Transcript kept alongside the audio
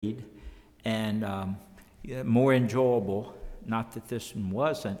and more enjoyable. Not that this one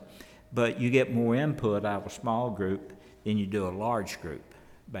wasn't, but you get more input out of a small group than you do a large group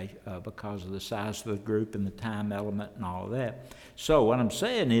because of the size of the group and the time element and all of that. So what I'm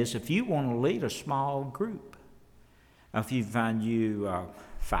saying is, if you want to lead a small group, if you find you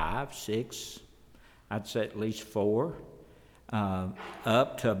 5, 6, I'd say at least 4,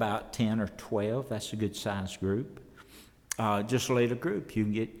 up to about 10 or 12, that's a good size group. Just lead a group. You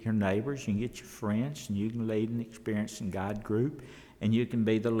can get your neighbors, you can get your friends, and you can lead an experiencing God group, and you can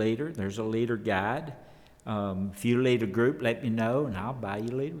be the leader. There's a leader guide. If you lead a group, let me know, and I'll buy you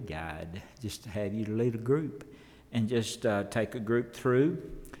a leader guide just to have you lead a group. And just take a group through,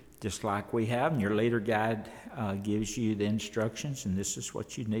 just like we have. And your leader guide gives you the instructions, and this is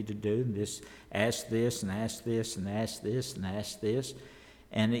what you need to do. And this, ask this, and ask this, and ask this, and ask this.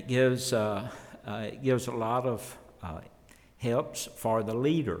 And it gives a lot of helps for the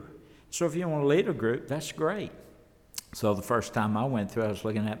leader. So if you want to lead a group, that's great. So the first time I went through, I was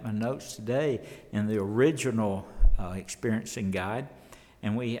looking at my notes today in the original experiencing guide,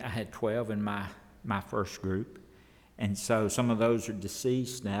 and I had 12 in my first group. And so some of those are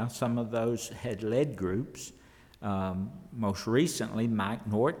deceased now. Some of those had led groups. Most recently, Mike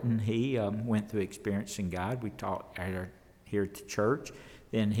Norton, he went through experiencing God. We taught here at the church.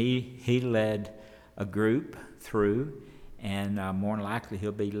 Then he led a group through, and more than likely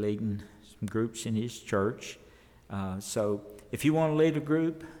he'll be leading some groups in his church. So if you want to lead a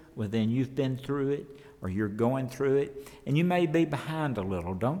group, well, then you've been through it, or you're going through it, and you may be behind a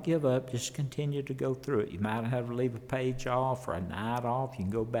little. Don't give up. Just continue to go through it. You might have to leave a page off or a night off. You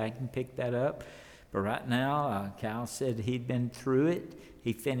can go back and pick that up. But right now, Cal said he'd been through it.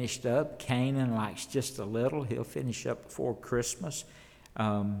 He finished up. Canaan likes just a little. He'll finish up before Christmas.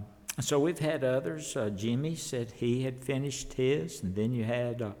 So we've had others. Jimmy said he had finished his, and then you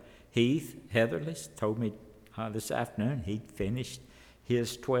had Heath Heatherly told me this afternoon he'd finished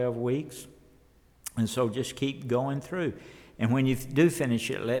his 12 weeks. And so just keep going through. And when you do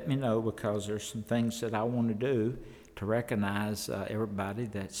finish it, let me know, because there's some things that I want to do to recognize everybody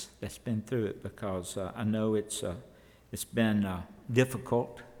that's been through it, because I know it's been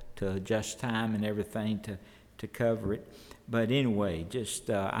difficult to adjust time and everything to cover it. But anyway, just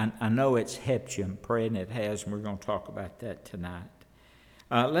I know it's helped you. I'm praying it has, and we're going to talk about that tonight.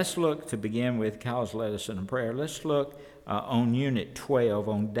 Let's look to begin with. Kyle's led us in a prayer. Let's look on Unit 12,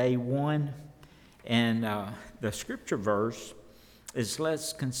 on day 1. And the scripture verse is,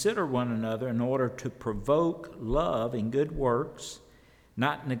 let's consider one another in order to provoke love and good works,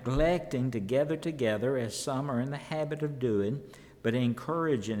 not neglecting to gather together as some are in the habit of doing, but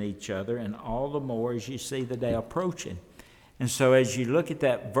encouraging each other, and all the more as you see the day approaching. And so as you look at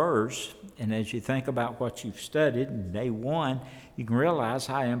that verse, and as you think about what you've studied in day 1, you can realize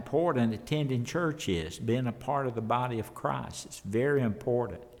how important attending church is, being a part of the body of Christ. It's very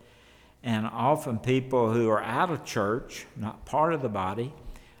important. And often people who are out of church, not part of the body,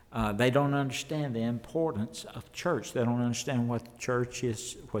 they don't understand the importance of church. They don't understand what the church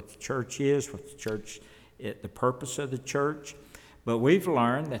is, the purpose of the church. But we've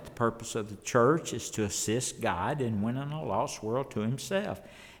learned that the purpose of the church is to assist God in winning a lost world to himself.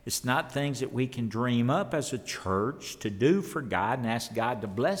 It's not things that we can dream up as a church to do for God and ask God to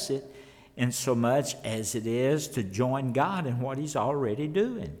bless it, in so much as it is to join God in what he's already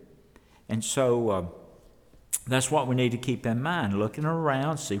doing. And so that's what we need to keep in mind. Looking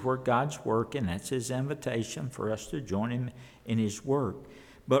around, see where God's working. That's his invitation for us to join him in his work.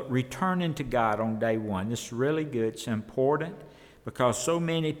 But returning to God on day 1, this is really good. It's important because so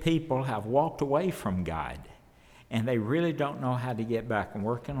many people have walked away from God, and they really don't know how to get back. I'm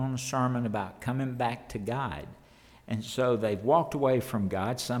working on a sermon about coming back to God. And so they've walked away from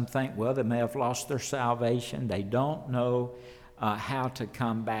God. Some think, well, they may have lost their salvation. They don't know how to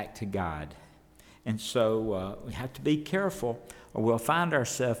come back to God. And so we have to be careful, or we'll find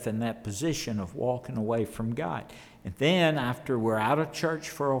ourselves in that position of walking away from God. And then after we're out of church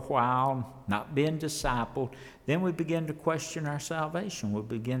for a while, not being discipled, then we begin to question our salvation. We'll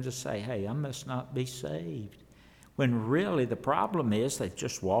begin to say, hey, I must not be saved. When really the problem is they've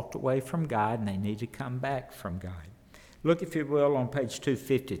just walked away from God and they need to come back from God. Look, if you will, on page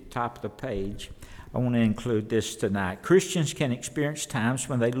 250, top of the page. I want to include this tonight. Christians can experience times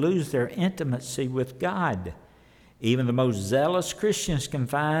when they lose their intimacy with God. Even the most zealous Christians can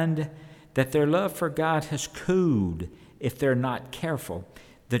find that their love for God has cooled if they're not careful.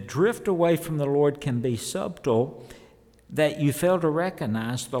 The drift away from the Lord can be subtle, that you fail to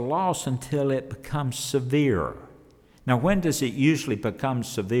recognize the loss until it becomes severe. Now, when does it usually become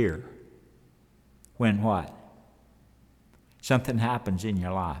severe? When what? Something happens in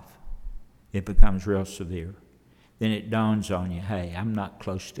your life. It becomes real severe. Then it dawns on you, hey, I'm not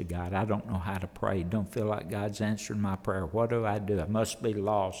close to God. I don't know how to pray. Don't feel like God's answering my prayer. What do? I must be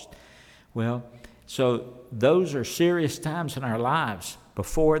lost. Well, so those are serious times in our lives.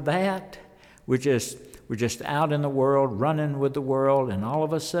 Before that, we're just out in the world, running with the world, and all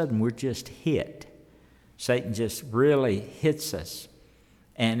of a sudden we're just hit. Satan just really hits us.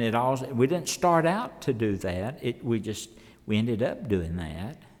 And we didn't start out to do that. We ended up doing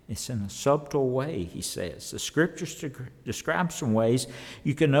that. It's in a subtle way, he says. The scriptures describe some ways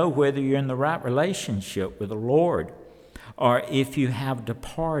you can know whether you're in the right relationship with the Lord or if you have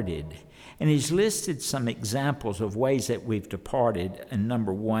departed. And he's listed some examples of ways that we've departed. And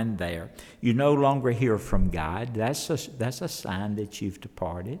number one there, you no longer hear from God. That's a sign that you've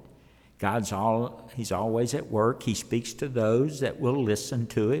departed. He's always at work. He speaks to those that will listen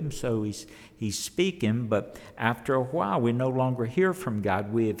to him, so he's speaking, but after a while we no longer hear from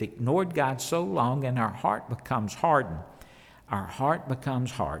God. We have ignored God so long, and our heart becomes hardened. Our heart becomes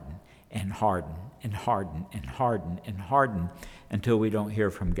hardened and hardened and hardened and hardened and hardened until we don't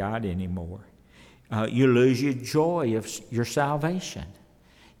hear from God anymore. You lose your joy of your salvation.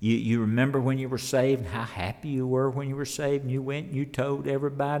 You remember when you were saved, how happy you were when you were saved, and you went and you told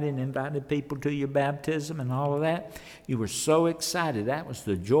everybody and invited people to your baptism and all of that. You were so excited. That was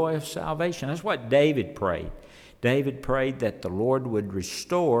the joy of salvation. That's what David prayed. David prayed that the Lord would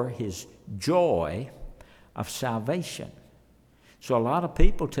restore his joy of salvation. So a lot of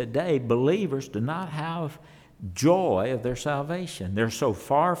people today, believers, do not have joy of their salvation. They're so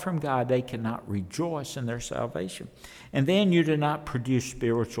far from God, they cannot rejoice in their salvation. And then you do not produce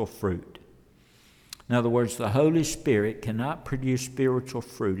spiritual fruit. In other words, the Holy Spirit cannot produce spiritual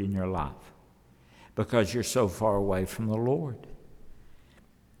fruit in your life because you're so far away from the Lord.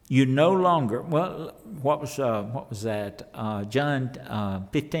 You no longer, well, what was that? John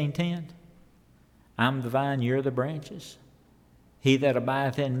 15:10. I'm the vine, you're the branches. He that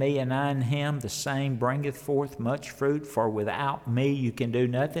abideth in me and I in him, the same bringeth forth much fruit, for without me you can do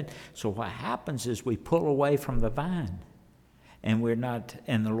nothing. So what happens is we pull away from the vine, and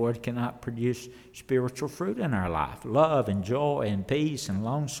the Lord cannot produce spiritual fruit in our life. Love and joy and peace and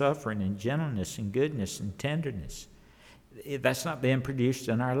long-suffering and gentleness and goodness and tenderness. That's not being produced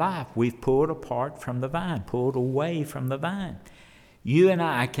in our life. We've pulled apart from the vine, pulled away from the vine. You and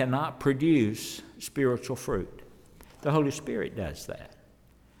I cannot produce spiritual fruit. The Holy Spirit does that,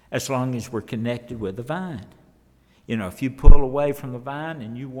 as long as we're connected with the vine. You know, if you pull away from the vine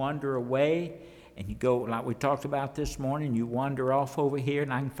and you wander away and you go, like we talked about this morning, you wander off over here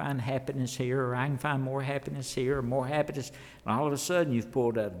and I can find happiness here, or I can find more happiness here, or more happiness, and all of a sudden you've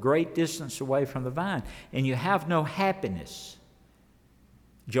pulled a great distance away from the vine and you have no happiness,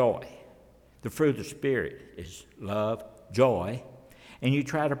 joy. The fruit of the Spirit is love, joy, and you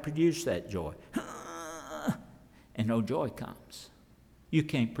try to produce that joy. And no joy comes. You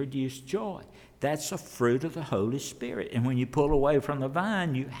can't produce joy. That's a fruit of the Holy Spirit. And when you pull away from the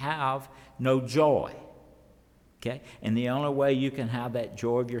vine, you have no joy. Okay? And the only way you can have that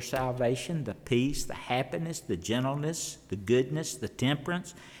joy of your salvation, the peace, the happiness, the gentleness, the goodness, the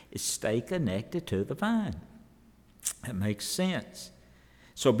temperance, is stay connected to the vine. That makes sense.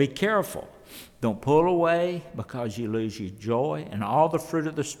 So be careful. Don't pull away because you lose your joy and all the fruit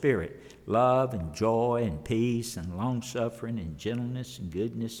of the Spirit. Love and joy and peace and long-suffering and gentleness and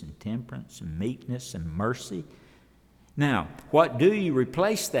goodness and temperance and meekness and mercy. Now, what do you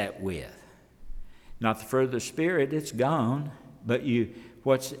replace that with? Not the fruit of the Spirit, it's gone. But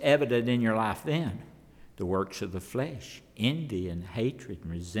what's evident in your life then? The works of the flesh, envy and hatred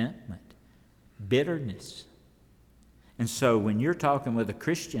and resentment, bitterness. And so when you're talking with a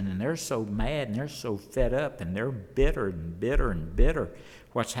Christian and they're so mad and they're so fed up and they're bitter and bitter and bitter,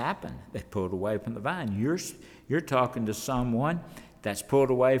 what's happened? They pulled away from the vine. You're talking to someone that's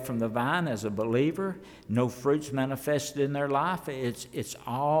pulled away from the vine as a believer, no fruits manifested in their life. It's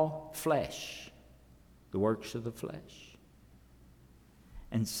all flesh, the works of the flesh.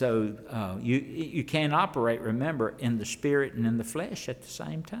 And so you can't operate, remember, in the Spirit and in the flesh at the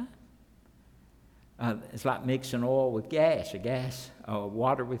same time. It's like mixing oil with gas,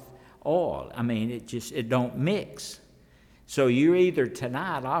 water with oil. I mean, it don't mix. So you're either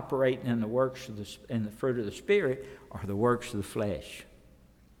tonight operating in the works of in the fruit of the Spirit or the works of the flesh.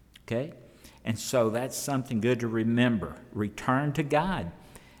 Okay? And so that's something good to remember. Return to God,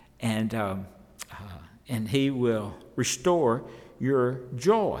 and He will restore your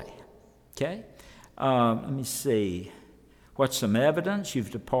joy. Okay? Let me see. What's some evidence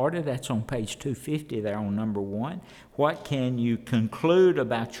you've departed? That's on page 250 there on number 1. What can you conclude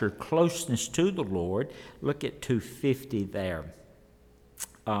about your closeness to the Lord? Look at 250 there.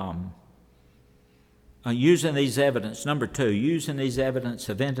 Using these evidence, number 2, using these evidence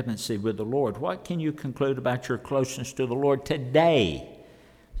of intimacy with the Lord. What can you conclude about your closeness to the Lord today?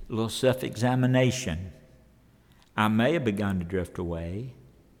 A little self-examination. I may have begun to drift away.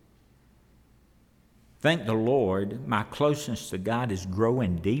 Thank the Lord, my closeness to God is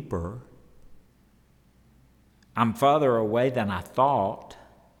growing deeper. I'm farther away than I thought,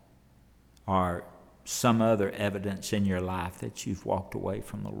 or some other evidence in your life that you've walked away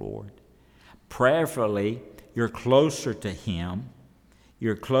from the Lord. Prayerfully, you're closer to Him,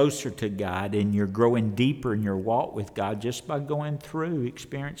 you're closer to God, and you're growing deeper in your walk with God just by going through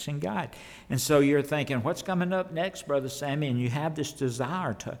experiencing God. And so you're thinking, what's coming up next, Brother Sammy? And you have this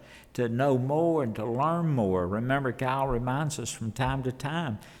desire to know more and to learn more. Remember, Kyle reminds us from time to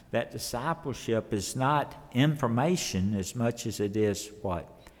time that discipleship is not information as much as it is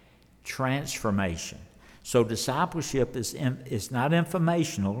what? Transformation. So discipleship is not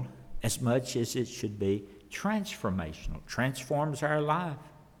informational as much as it should be transformational. Transforms our life.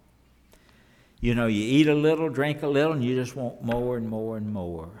 You know, you eat a little, drink a little, and you just want more and more and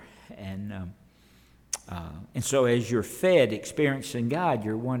more. And so as you're fed, experiencing God,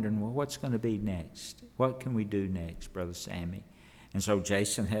 you're wondering, well, what's going to be next? What can we do next, Brother Sammy? And so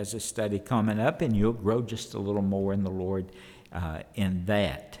Jason has a study coming up, and you'll grow just a little more in the Lord in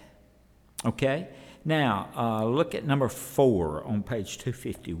that. Okay? Now, look at number 4 on page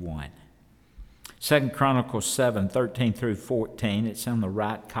 251. 2 Chronicles 7, 13 through 14. It's on the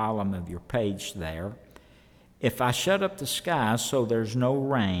right column of your page there. If I shut up the sky so there's no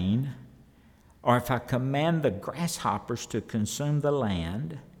rain, or if I command the grasshoppers to consume the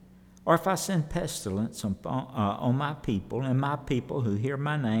land, or if I send pestilence on my people, and my people who hear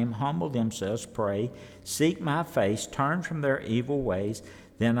my name humble themselves, pray, seek my face, turn from their evil ways,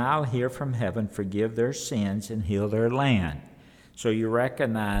 then I'll hear from heaven, forgive their sins, and heal their land. So you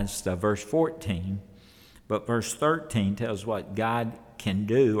recognize verse 14, but verse 13 tells what God can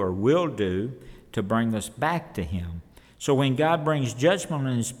do or will do to bring us back to Him. So when God brings judgment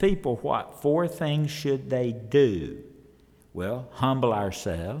on His people, what 4 things should they do? Well, humble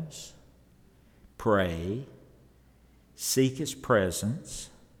ourselves, pray, seek His presence,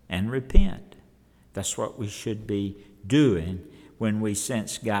 and repent. That's what we should be doing when we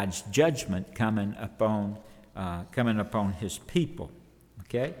sense God's judgment coming upon His people.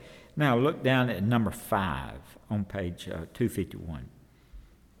 Okay? Now look down at number 5 on page 251.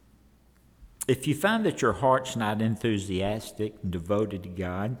 If you find that your heart's not enthusiastic and devoted to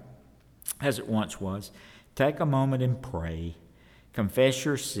God as it once was, take a moment and pray, confess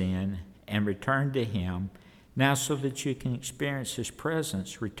your sin, and return to Him now so that you can experience His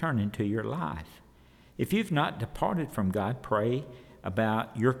presence returning to your life. If you've not departed from God, pray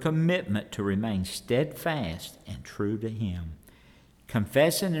about your commitment to remain steadfast and true to Him.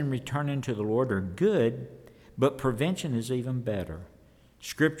 Confessing and returning to the Lord are good, but prevention is even better.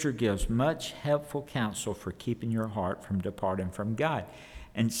 Scripture gives much helpful counsel for keeping your heart from departing from God.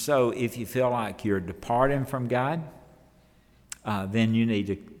 And so if you feel like you're departing from God, then you need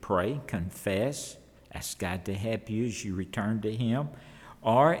to pray, confess, ask God to help you as you return to Him.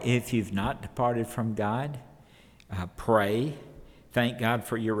 Or if you've not departed from God, pray, thank God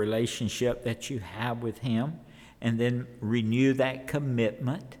for your relationship that you have with Him, and then renew that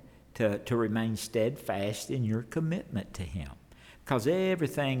commitment to remain steadfast in your commitment to Him. Because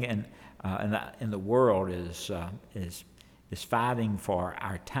everything in the world is fighting for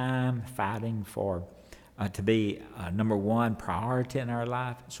our time, fighting for to be number one priority in our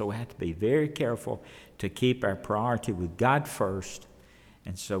life. So we have to be very careful to keep our priority with God first.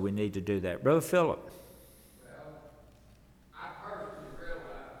 And so we need to do that. Brother Philip. Well, I personally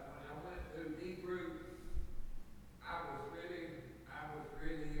realized when I went through deep roots, I was really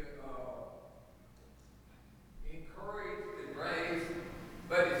encouraged and raised.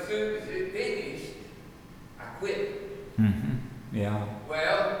 But as soon as it finished, I quit. Mm-hmm. Yeah.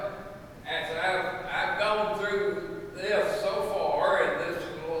 Well, as I've gone through this so far, and this is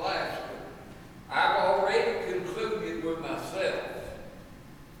the last one, I've already concluded with myself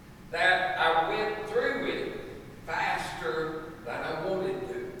that I went through it faster than I wanted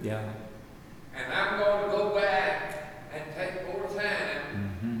to. Yeah. And I'm going to go back and take more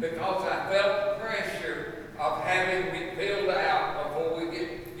time because I felt the pressure of having it filled out before we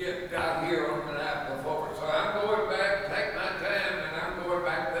get out here on the night before. So I'm going back, take my time, and I'm going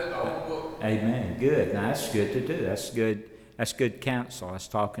back to the whole book. Amen. Good. Now, that's good to do. That's good That's good counsel. I was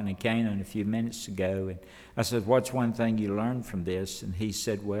talking to Canaan a few minutes ago, and I said, what's one thing you learned from this? And he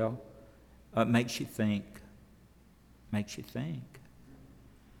said, well, it makes you think. Makes you think.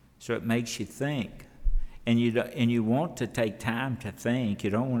 So it makes you think. And you want to take time to think. You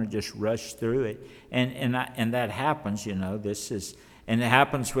don't want to just rush through it. And that happens, and it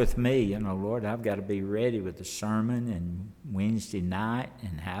happens with me, Lord, I've got to be ready with the sermon and Wednesday night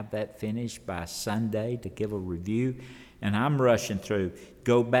and have that finished by Sunday to give a review. And I'm rushing through,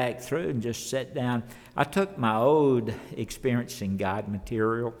 go back through and just sit down. I took my old Experiencing God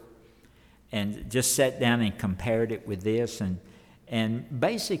material and just sat down and compared it with this. And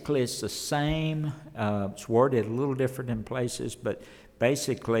basically it's the same, it's worded a little different in places, but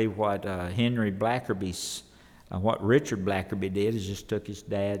basically what what Richard Blackerby did is just took his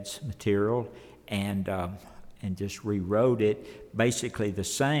dad's material and just rewrote it, basically the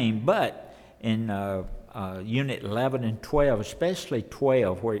same, but in Unit 11 and 12, especially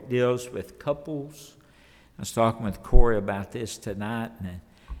 12, where it deals with couples. I was talking with Corey about this tonight,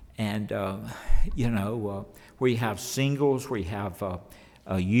 and we have singles, we have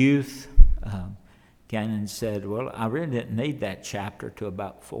youth. Cannon said, well, I really didn't need that chapter to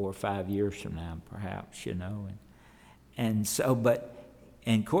about 4 or 5 years from now, perhaps,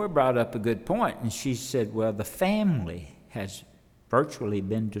 And Corey brought up a good point, and she said, well, the family has virtually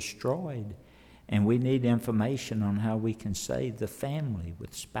been destroyed, and we need information on how we can save the family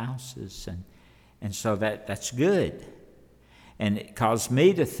with spouses, and so that's good. And it caused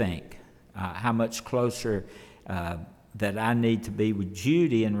me to think how much closer that I need to be with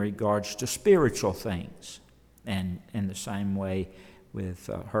Judy in regards to spiritual things, and in the same way with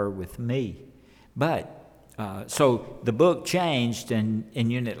her with me. But so the book changed in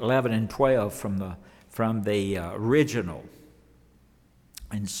Unit 11 and 12 from the original,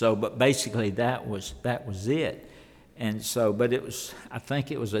 and so but basically that was it, and so but I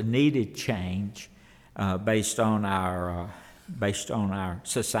think it was a needed change based on our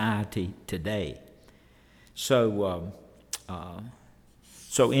society today. So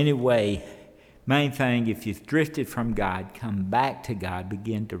anyway, main thing, if you've drifted from God, come back to God,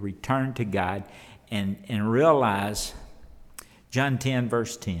 begin to return to God, and realize, John 10,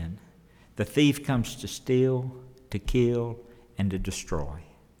 verse 10, the thief comes to steal, to kill, and to destroy.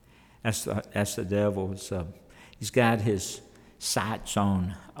 That's the devil's, he's got his sights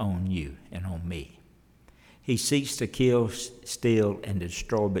on you and on me. He seeks to kill, steal, and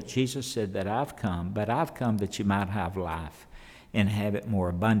destroy, but Jesus said that I've come that you might have life and have it more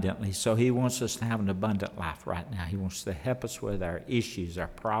abundantly. So he wants us to have an abundant life right now. He wants to help us with our issues, our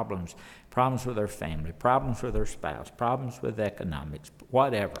problems with our family, problems with our spouse, problems with economics,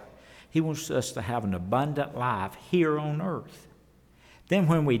 whatever. He wants us to have an abundant life here on earth. Then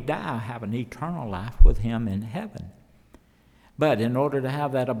when we die, have an eternal life with him in heaven. But in order to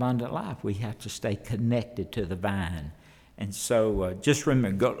have that abundant life, we have to stay connected to the vine. And so just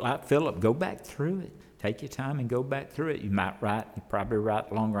remember, like Philip, go back through it. Take your time and go back through it. You probably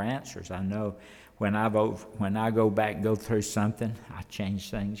write longer answers. I know when I go back and go through something, I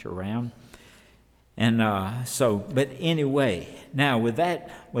change things around. And but anyway, now with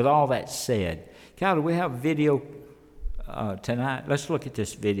all that said, Cal, do we have video tonight? Let's look at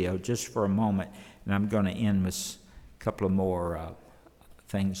this video just for a moment, and I'm going to end with a couple of more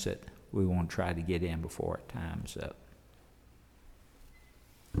things that we want to try to get in before our time's up.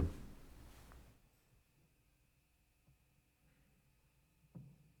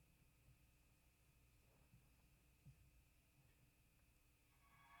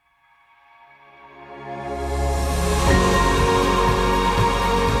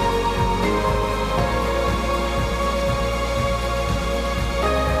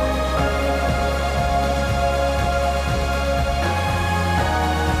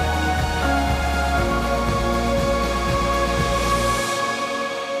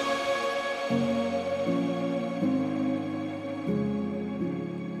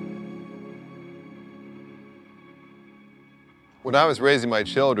 When I was raising my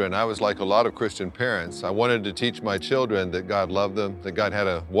children, I was like a lot of Christian parents. I wanted to teach my children that God loved them, that God had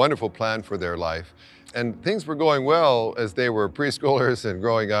a wonderful plan for their life. And things were going well as they were preschoolers and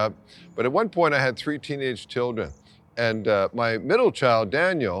growing up. But at one point, I had 3 teenage children. And my middle child,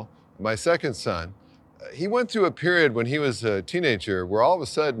 Daniel, my second son, he went through a period when he was a teenager where all of a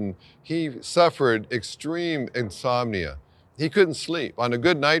sudden he suffered extreme insomnia. He couldn't sleep. On a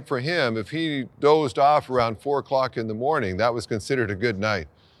good night for him, if he dozed off around 4 o'clock in the morning, that was considered a good night.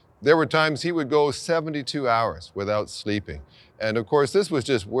 There were times he would go 72 hours without sleeping. And of course, this was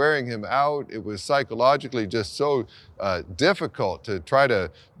just wearing him out. It was psychologically just so difficult to try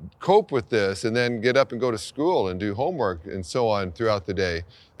to cope with this and then get up and go to school and do homework and so on throughout the day.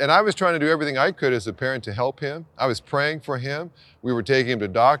 And I was trying to do everything I could as a parent to help him. I was praying for him. We were taking him to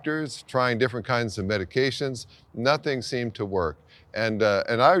doctors, trying different kinds of medications. Nothing seemed to work. And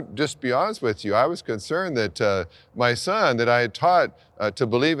I just be honest with you, I was concerned that my son that I had taught to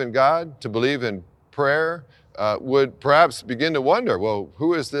believe in God, to believe in prayer, would perhaps begin to wonder, well,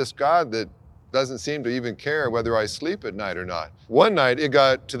 who is this God that doesn't seem to even care whether I sleep at night or not? One night, it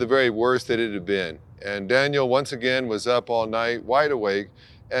got to the very worst that it had been. And Daniel, once again, was up all night, wide awake.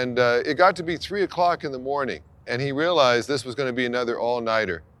 And it got to be 3 o'clock in the morning. And he realized this was going to be another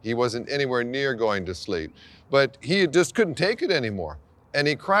all-nighter. He wasn't anywhere near going to sleep. But he just couldn't take it anymore. And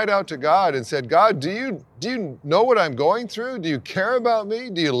he cried out to God and said, God, do you know what I'm going through? Do you care about me?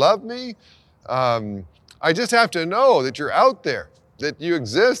 Do you love me? I just have to know that you're out there, that you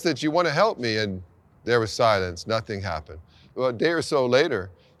exist, that you want to help me. And there was silence. Nothing happened. Well, a day or so later,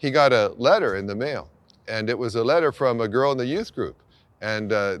 he got a letter in the mail. And it was a letter from a girl in the youth group.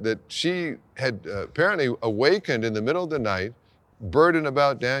 And that she had apparently awakened in the middle of the night, burdened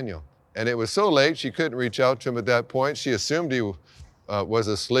about Daniel. And it was so late, she couldn't reach out to him at that point. She assumed he was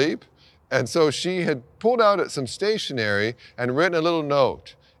asleep. And so she had pulled out some stationery and written a little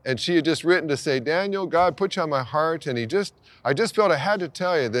note. And she had just written to say, Daniel, God put you on my heart. And I just felt I had to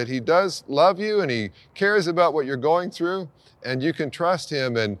tell you that he does love you and he cares about what you're going through. And you can trust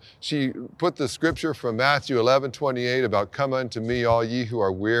him. And she put the scripture from Matthew 11:28 about come unto me, all ye who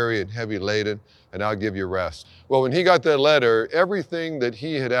are weary and heavy laden, and I'll give you rest. Well, when he got that letter, everything that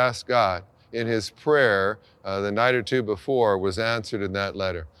he had asked God in his prayer the night or two before was answered in that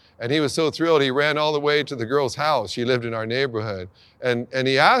letter. And he was so thrilled, he ran all the way to the girl's house. She lived in our neighborhood. And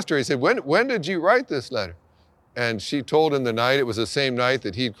he asked her, he said, when did you write this letter? And she told him the night, it was the same night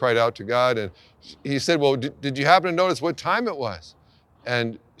that he'd cried out to God. And he said, well, did you happen to notice what time it was?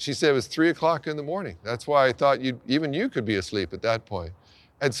 And she said it was 3 o'clock in the morning. That's why I thought even you could be asleep at that point.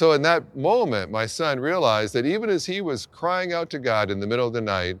 And so in that moment, my son realized that even as he was crying out to God in the middle of the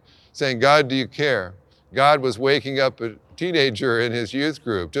night, saying, God, do you care? God was waking up a teenager in his youth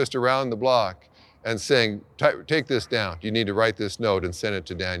group just around the block and saying, take this down. You need to write this note and send it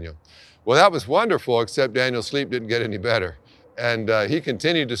to Daniel. Well, that was wonderful, except Daniel's sleep didn't get any better. And he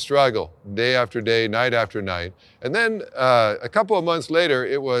continued to struggle day after day, night after night. And then a couple of months later,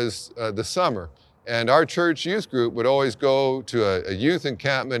 it was the summer. And our church youth group would always go to a youth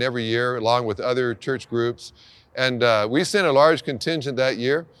encampment every year, along with other church groups. And we sent a large contingent that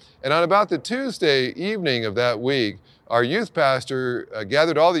year. And on about the Tuesday evening of that week, our youth pastor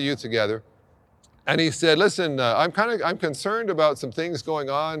gathered all the youth together. And he said, listen, I'm concerned about some things going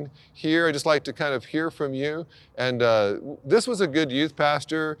on here. I'd just like to kind of hear from you. And this was a good youth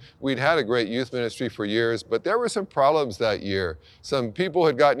pastor. We'd had a great youth ministry for years, but there were some problems that year. Some people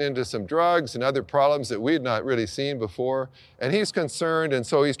had gotten into some drugs and other problems that we had not really seen before. And he's concerned, and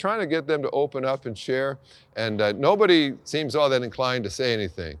so he's trying to get them to open up and share. And nobody seems all that inclined to say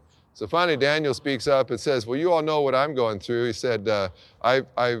anything. So finally, Daniel speaks up and says, well, you all know what I'm going through. He said,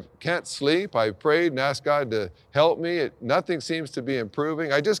 I can't sleep. I've prayed and asked God to help me. Nothing seems to be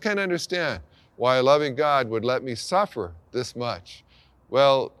improving. I just can't understand why a loving God would let me suffer this much.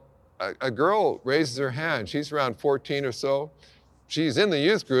 Well, a girl raises her hand. She's around 14 or so. She's in the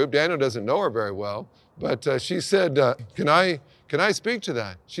youth group. Daniel doesn't know her very well. But she said, can I speak to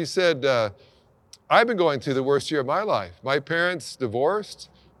that? She said, I've been going through the worst year of my life. My parents divorced.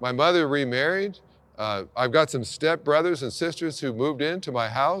 My mother remarried. I've got some step brothers and sisters who moved into my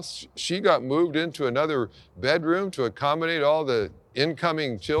house. She got moved into another bedroom to accommodate all the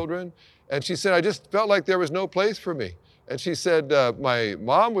incoming children. And she said, I just felt like there was no place for me. And she said, my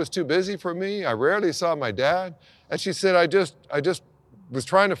mom was too busy for me. I rarely saw my dad. And she said, I just was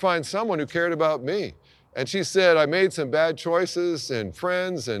trying to find someone who cared about me. And she said, I made some bad choices and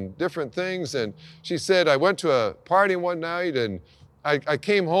friends and different things. And she said, I went to a party one night and I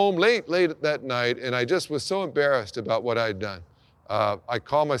came home late that night, and I just was so embarrassed about what I'd done. I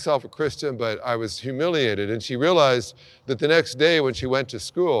call myself a Christian, but I was humiliated. And she realized that the next day when she went to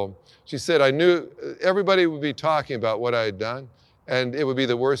school, she said, I knew everybody would be talking about what I had done, and it would be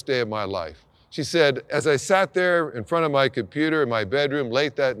the worst day of my life. She said, as I sat there in front of my computer in my bedroom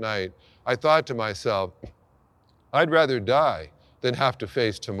late that night, I thought to myself, I'd rather die than have to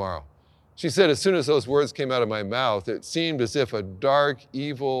face tomorrow. She said, as soon as those words came out of my mouth, it seemed as if a dark,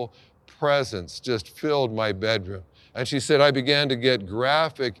 evil presence just filled my bedroom. And she said, I began to get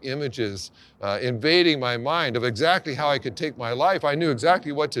graphic images invading my mind of exactly how I could take my life. I knew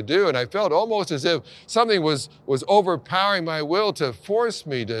exactly what to do, and I felt almost as if something was overpowering my will to force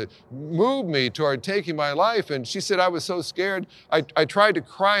me, to move me toward taking my life. And she said, I was so scared, I tried to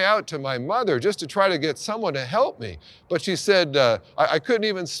cry out to my mother just to try to get someone to help me. But she said, I couldn't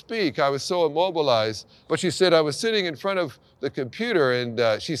even speak. I was so immobilized. But she said, I was sitting in front of the computer,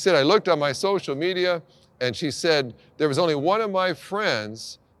 and she said, I looked on my social media, and she said, there was only one of my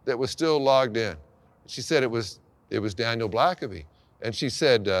friends that was still logged in. She said it was Daniel Blackaby. And she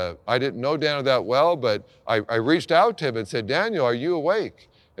said, I didn't know Daniel that well, but I reached out to him and said, Daniel, are you awake?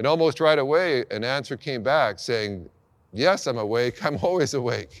 And almost right away, an answer came back saying, yes, I'm awake. I'm always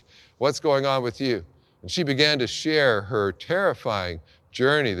awake. What's going on with you? And she began to share her terrifying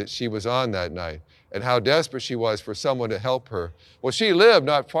journey that she was on that night and how desperate she was for someone to help her. Well, she lived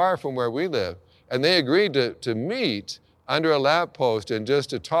not far from where we live, and they agreed to meet under a lamppost and just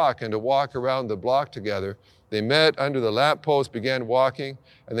to talk and to walk around the block together. They met under the lamppost, began walking,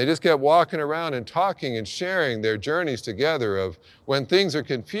 and they just kept walking around and talking and sharing their journeys together of when things are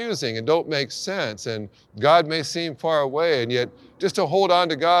confusing and don't make sense and God may seem far away, and yet just to hold on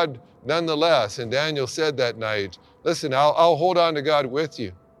to God nonetheless. And Daniel said that night, listen, I'll hold on to God with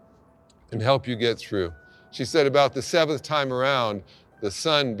you and help you get through. She said about the seventh time around, the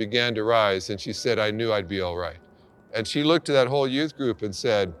sun began to rise, and she said, I knew I'd be all right. And she looked to that whole youth group and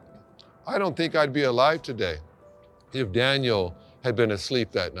said, I don't think I'd be alive today if Daniel had been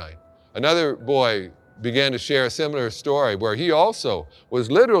asleep that night. Another boy began to share a similar story where he also was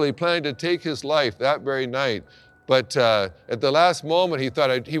literally planning to take his life that very night. But at the last moment, he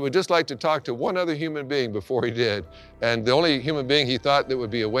thought he would just like to talk to one other human being before he did. And the only human being he thought that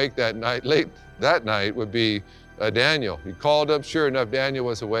would be awake that night, late that night, would be Daniel. He called him. Sure enough, Daniel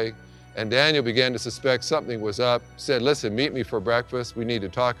was awake. And Daniel began to suspect something was up, said, listen, meet me for breakfast. We need to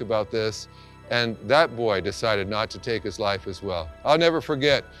talk about this. And that boy decided not to take his life as well. I'll never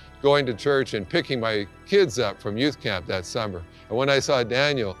forget going to church and picking my kids up from youth camp that summer. And when I saw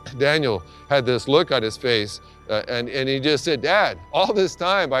Daniel had this look on his face, and he just said, Dad, all this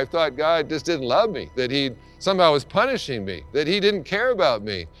time I thought God just didn't love me, that he somehow was punishing me, that he didn't care about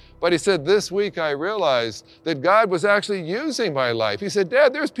me. But he said, this week I realized that God was actually using my life. He said,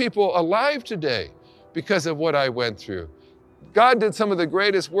 Dad, there's people alive today because of what I went through. God did some of the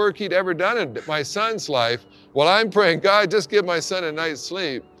greatest work he'd ever done in my son's life. While I'm praying, God, just give my son a night's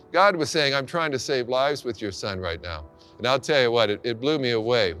sleep, God was saying, I'm trying to save lives with your son right now. And I'll tell you what, it blew me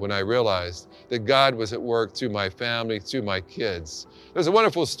away when I realized that God was at work through my family, through my kids. There's a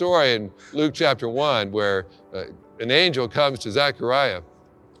wonderful story in Luke chapter 1 where an angel comes to Zechariah.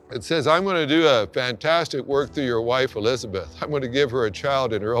 It says, I'm going to do a fantastic work through your wife, Elizabeth. I'm going to give her a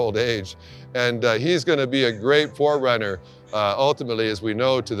child in her old age. And he's going to be a great forerunner, ultimately, as we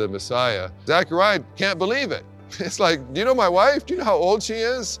know, to the Messiah. Zechariah can't believe it. It's like, do you know my wife? Do you know how old she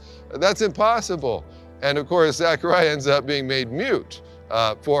is? That's impossible. And of course, Zechariah ends up being made mute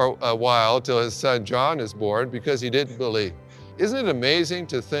for a while till his son John is born because he didn't believe. Isn't it amazing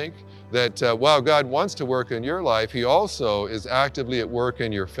to think that while God wants to work in your life, he also is actively at work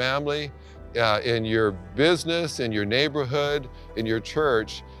in your family, in your business, in your neighborhood, in your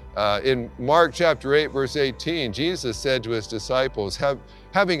church. In Mark chapter 8, verse 18, Jesus said to his disciples,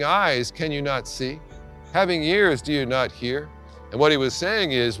 having eyes, can you not see? Having ears, do you not hear? And what he was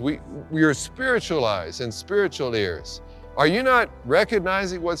saying is, we are spiritual eyes and spiritual ears. Are you not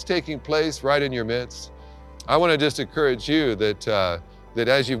recognizing what's taking place right in your midst? I want to just encourage you that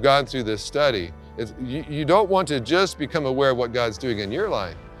as you've gone through this study, you don't want to just become aware of what God's doing in your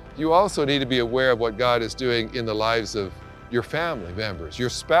life. You also need to be aware of what God is doing in the lives of your family members, your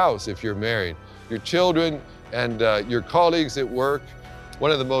spouse if you're married, your children, and your colleagues at work. One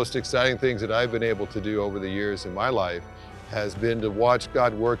of the most exciting things that I've been able to do over the years in my life has been to watch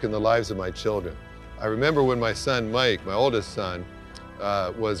God work in the lives of my children. I remember when my son Mike, my oldest son,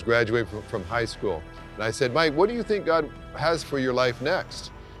 was graduating from high school. And I said, Mike, what do you think God has for your life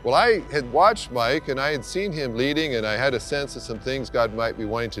next? Well, I had watched Mike and I had seen him leading, and I had a sense of some things God might be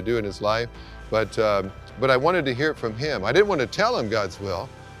wanting to do in his life, but I wanted to hear it from him. I didn't want to tell him God's will.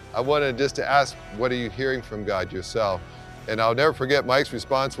 I wanted just to ask, what are you hearing from God yourself? And I'll never forget Mike's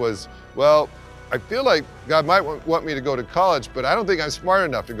response was, well, I feel like God might want me to go to college, but I don't think I'm smart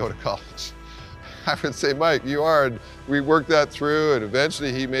enough to go to college. I would say, Mike, you are. And we worked that through, and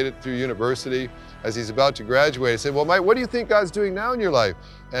eventually he made it through university. as he's about to graduate. I said, well, Mike, what do you think God's doing now in your life?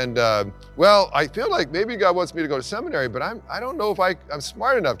 And well, I feel like maybe God wants me to go to seminary, but I don't know if I'm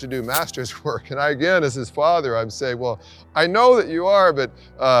smart enough to do master's work. And I, again, as his father, I'm saying, well, I know that you are, but,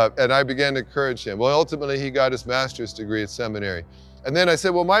 and I began to encourage him. Well, ultimately, he got his master's degree at seminary. And then I said,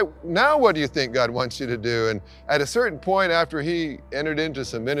 well, Mike, now what do you think God wants you to do? And at a certain point after he entered into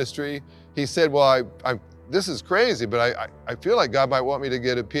some ministry, he said, well, this is crazy, but I feel like God might want me to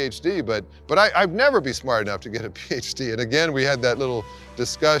get a PhD, but I'd never be smart enough to get a PhD. And again, we had that little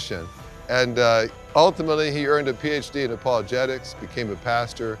discussion. And ultimately, he earned a PhD in apologetics, became a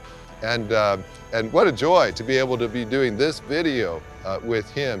pastor. And what a joy to be able to be doing this video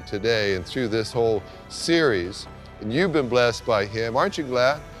with him today and through this whole series. And you've been blessed by him. Aren't you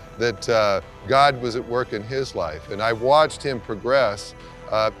glad that God was at work in his life? And I watched him progress.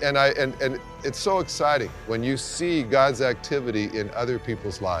 And it's so exciting when you see God's activity in other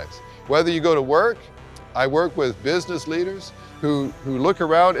people's lives. Whether you go to work, I work with business leaders who look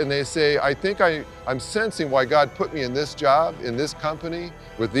around and they say, I think I'm sensing why God put me in this job, in this company,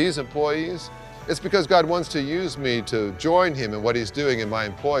 with these employees. It's because God wants to use me to join him in what he's doing in my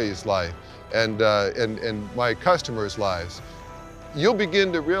employees' life and my customers' lives. You'll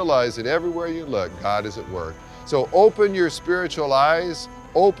begin to realize that everywhere you look, God is at work. So open your spiritual eyes,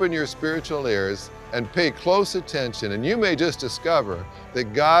 open your spiritual ears, and pay close attention, and you may just discover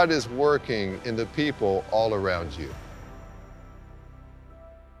that God is working in the people all around you.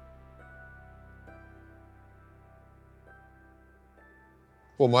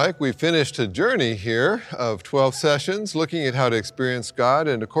 Well, Mike, we finished a journey here of 12 sessions looking at how to experience God.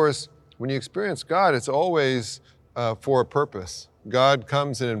 And of course, when you experience God, it's always for a purpose. God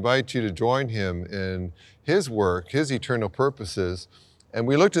comes and invites you to join him in his work, his eternal purposes. And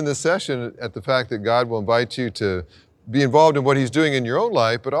we looked in this session at the fact that God will invite you to be involved in what he's doing in your own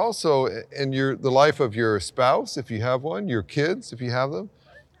life, but also in the life of your spouse, if you have one, your kids, if you have them,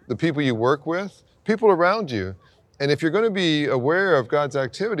 the people you work with, people around you. And if you're going to be aware of God's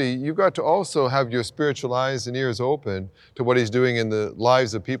activity, you've got to also have your spiritual eyes and ears open to what he's doing in the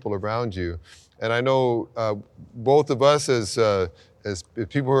lives of people around you. And I know both of us as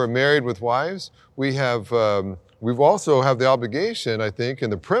people who are married with wives, we've also have the obligation, I think,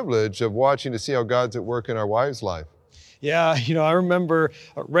 and the privilege of watching to see how God's at work in our wives' life. Yeah, I remember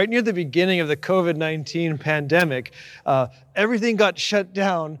right near the beginning of the COVID-19 pandemic, everything got shut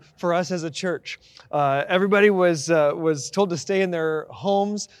down for us as a church. Everybody was told to stay in their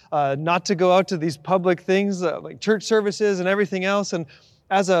homes, not to go out to these public things like church services and everything else. And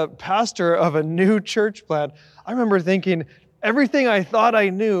as a pastor of a new church plant, I remember thinking, everything I thought I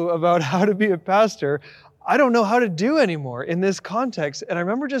knew about how to be a pastor, I don't know how to do anymore in this context. And I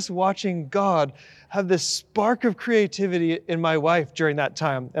remember just watching God have this spark of creativity in my wife during that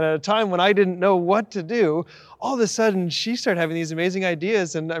time. And at a time when I didn't know what to do, all of a sudden she started having these amazing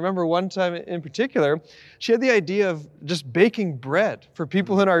ideas. And I remember one time in particular, she had the idea of just baking bread for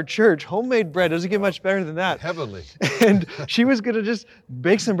people in our church. Homemade bread doesn't get much better than that. Heavenly. And she was going to just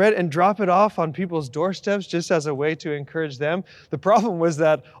bake some bread and drop it off on people's doorsteps just as a way to encourage them. The problem was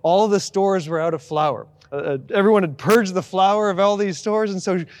that all of the stores were out of flour. Everyone had purged the flour of all these stores, and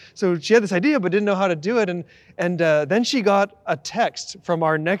so she had this idea but didn't know how to do it. And then she got a text from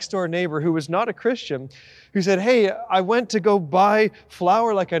our next door neighbor who was not a Christian, who said, "Hey, I went to go buy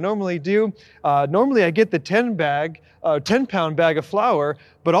flour like I normally do. Normally I get the 10-pound bag of flour,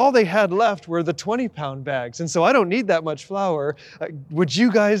 but all they had left were the 20-pound bags. And so I don't need that much flour. Could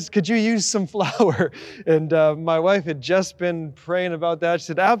you use some flour?" And my wife had just been praying about that. She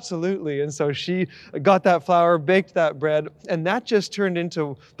said, absolutely. And so she got that flour, baked that bread, and that just turned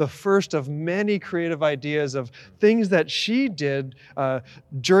into the first of many creative ideas of things that she did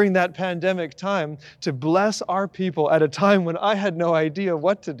during that pandemic time to bless our people at a time when I had no idea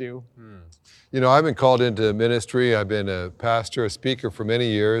what to do. I've been called into ministry. I've been a pastor, a speaker for many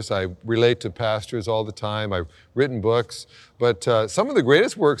years. I relate to pastors all the time. I've written books. But some of the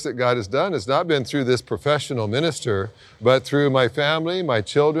greatest works that God has done has not been through this professional minister, but through my family, my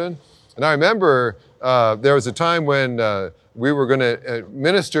children. And I remember there was a time when we were going to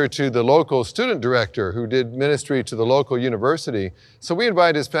minister to the local student director who did ministry to the local university. So we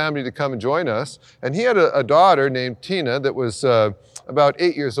invited his family to come and join us. And he had a daughter named Tina that was about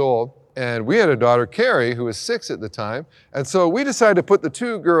 8 years old. And we had a daughter, Carrie, who was 6 at the time. And so we decided to put the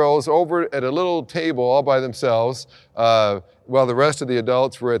two girls over at a little table all by themselves while the rest of the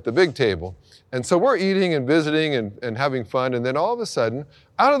adults were at the big table. And so we're eating and visiting and having fun. And then all of a sudden,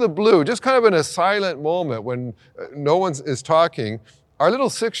 out of the blue, just kind of in a silent moment when no one is talking, our little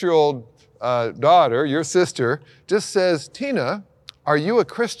 6-year-old daughter, your sister, just says, "Tina, are you a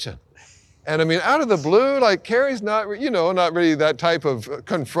Christian?" And I mean, out of the blue, like Carrie's not really that type of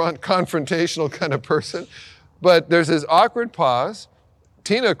confrontational kind of person. But there's this awkward pause.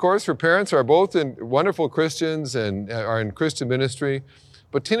 Tina, of course, her parents are both wonderful Christians and are in Christian ministry.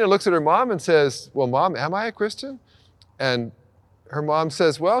 But Tina looks at her mom and says, well, Mom, am I a Christian? And her mom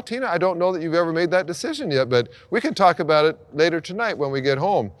says, well, Tina, I don't know that you've ever made that decision yet, but we can talk about it later tonight when we get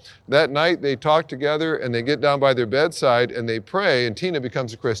home. That night, they talk together and they get down by their bedside and they pray, and Tina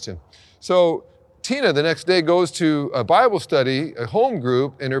becomes a Christian. So Tina, the next day, goes to a Bible study, a home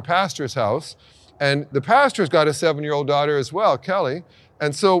group in her pastor's house, and the pastor's got a 7-year-old daughter as well, Kelly.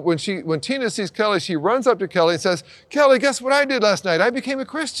 And so when Tina sees Kelly, she runs up to Kelly and says, Kelly, guess what I did last night? I became a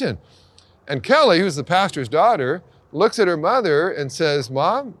Christian. And Kelly, who's the pastor's daughter, looks at her mother and says,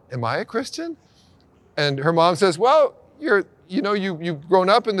 Mom, am I a Christian? And her mom says, well, you've grown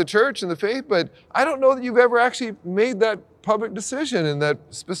up in the church and the faith, but I don't know that you've ever actually made that public decision and that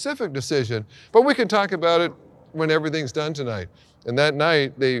specific decision. But we can talk about it when everything's done tonight. And that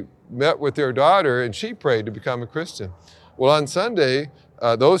night, they met with their daughter and she prayed to become a Christian. Well, on Sunday,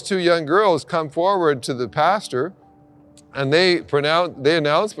 those two young girls come forward to the pastor and they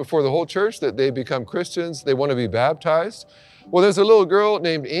announce before the whole church that they become Christians. They want to be baptized. Well, there's a little girl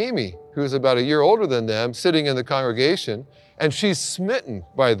named Amy, who's about a year older than them, sitting in the congregation, and she's smitten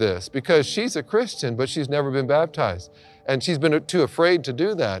by this because she's a Christian, but she's never been baptized. And she's been too afraid to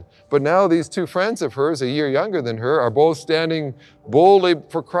do that. But now these two friends of hers, a year younger than her, are both standing boldly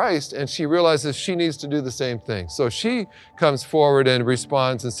for Christ, and she realizes she needs to do the same thing. So she comes forward and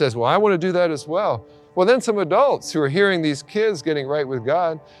responds and says, well, I want to do that as well. Well, then some adults who are hearing these kids getting right with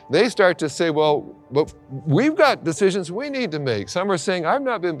God, they start to say, well, but we've got decisions we need to make. Some are saying, I've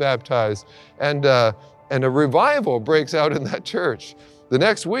not been baptized. And a revival breaks out in that church. The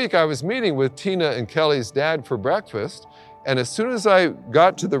next week, I was meeting with Tina and Kelly's dad for breakfast. And as soon as I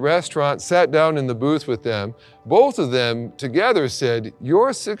got to the restaurant, sat down in the booth with them, both of them together said,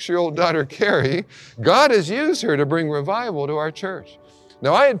 your 6-year-old daughter, Carrie, God has used her to bring revival to our church.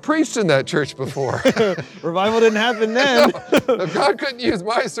 Now, I had preached in that church before. Revival didn't happen then. No, God couldn't use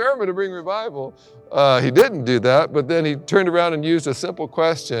my sermon to bring revival. He didn't do that, but then he turned around and used a simple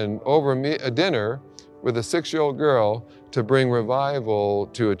question over a dinner with a 6-year-old girl to bring revival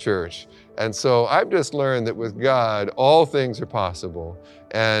to a church. And so I've just learned that with God, all things are possible.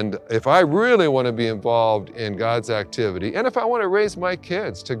 And if I really want to be involved in God's activity, and if I want to raise my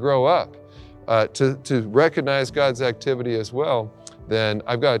kids to grow up, to recognize God's activity as well, then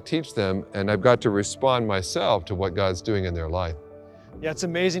I've got to teach them and I've got to respond myself to what God's doing in their life. Yeah, it's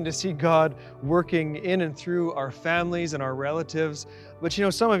amazing to see God working in and through our families and our relatives. But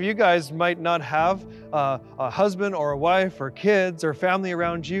some of you guys might not have a husband or a wife or kids or family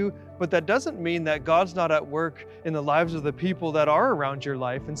around you, but that doesn't mean that God's not at work in the lives of the people that are around your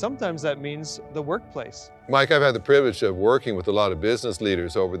life. And sometimes that means the workplace. Mike, I've had the privilege of working with a lot of business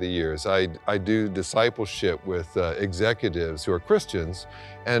leaders over the years. I do discipleship with executives who are Christians,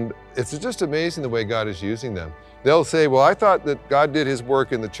 and it's just amazing the way God is using them. They'll say, well, I thought that God did his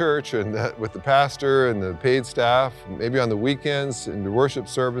work in the church and with the pastor and the paid staff, maybe on the weekends and the worship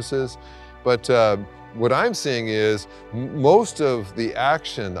services. But what I'm seeing is most of the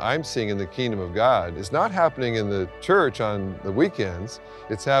action I'm seeing in the kingdom of God is not happening in the church on the weekends.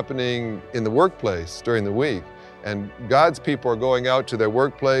 It's happening in the workplace during the week. And God's people are going out to their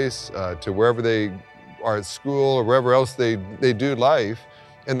workplace, to wherever they are at school or wherever else they do life.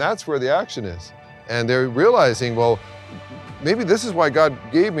 And that's where the action is. And they're realizing, well, maybe this is why God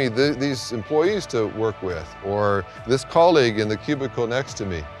gave me these employees to work with, or this colleague in the cubicle next to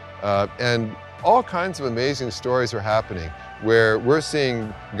me. And all kinds of amazing stories are happening where we're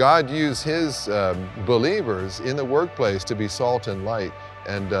seeing God use his believers in the workplace to be salt and light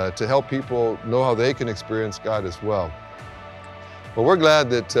and to help people know how they can experience God as well. But we're glad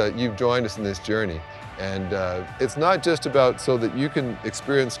that you've joined us in this journey. And it's not just about so that you can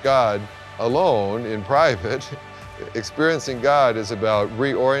experience God alone in private. Experiencing God is about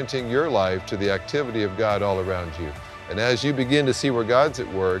reorienting your life to the activity of God all around you. And as you begin to see where God's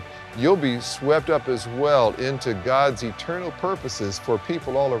at work, you'll be swept up as well into God's eternal purposes for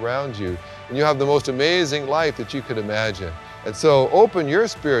people all around you. And you'll have the most amazing life that you could imagine. And so open your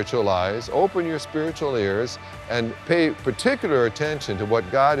spiritual eyes, open your spiritual ears, and pay particular attention to what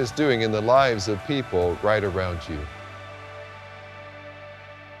God is doing in the lives of people right around you.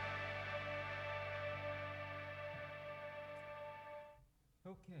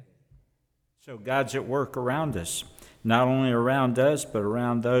 Okay. So God's at work around us, not only around us, but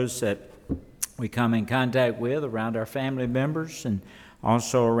around those that we come in contact with, around our family members, and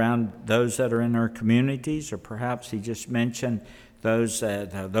also around those that are in our communities, or perhaps he just mentioned those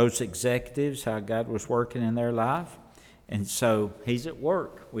executives, how God was working in their life. And so He's at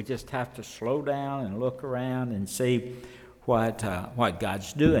work. We just have to slow down and look around and see what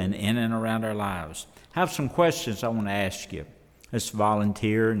God's doing in and around our lives. I have some questions I want to ask you. Let's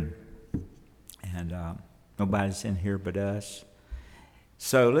volunteer, and nobody's in here but us.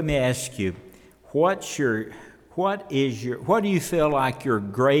 So let me ask you, what do you feel like your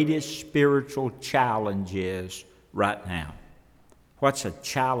greatest spiritual challenge is right now? What's a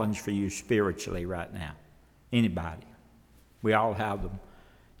challenge for you spiritually right now? Anybody? We all have them.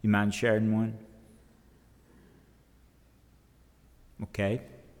 You mind sharing one? Okay.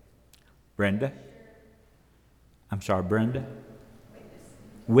 Brenda? I'm sorry, Brenda?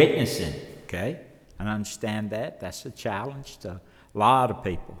 Witnessing. Okay. I understand that. That's a challenge to a lot of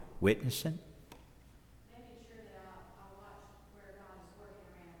people. Witnessing. Making sure that I watch where God is working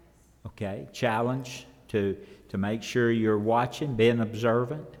around us. Okay. Challenge to make sure you're watching, being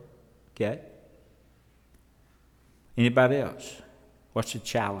observant. Okay. Anybody else? What's the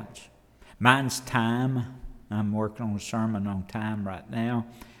challenge? Mine's time. I'm working on a sermon on time right now.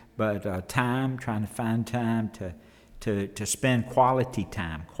 But trying to find time to spend quality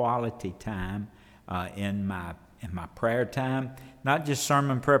time in my prayer time. Not just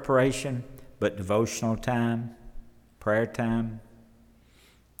sermon preparation, but devotional time, prayer time.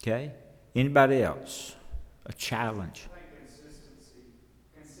 Okay? Anybody else? A challenge.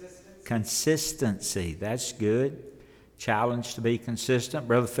 Consistency. That's good. Challenge to be consistent.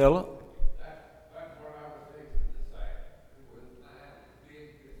 Brother Philip? That's what I was thinking to say. It was being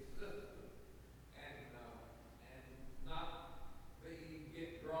consistent and not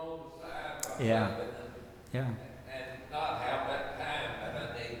get drawn aside by Yeah. something Yeah. and not have that time that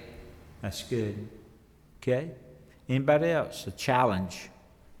I need. That's good. Okay? Anybody else? A challenge.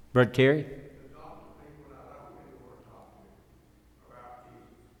 Brother Terry?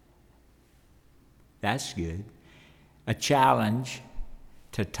 That's good. A challenge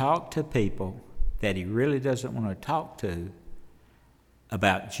to talk to people that he really doesn't want to talk to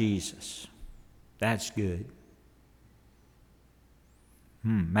about Jesus. That's good.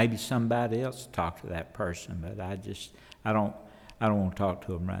 Maybe somebody else talk to that person, but I don't want to talk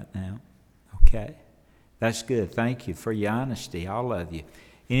to them right now. Okay? That's good. Thank you for your honesty, all of you.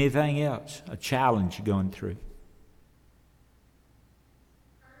 Anything else? A challenge you're going through?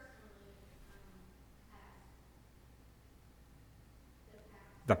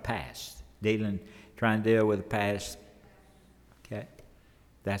 The past. Trying to deal with the past. Okay?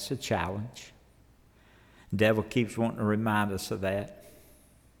 That's a challenge. The devil keeps wanting to remind us of that.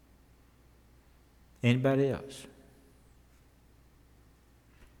 Anybody else?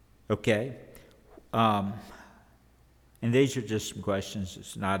 Okay. And these are just some questions.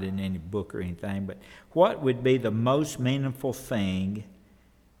 It's not in any book or anything, but what would be the most meaningful thing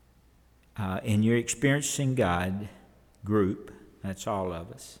in your Experiencing God group? That's all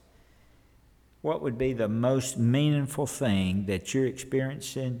of us. What would be the most meaningful thing that your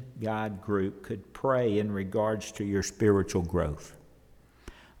Experiencing God group could pray in regards to your spiritual growth?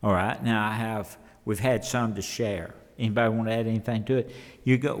 All right. Now we've had some to share. Anybody want to add anything to it?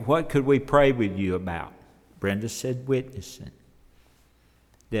 You go. What could we pray with you about? Brenda said witnessing.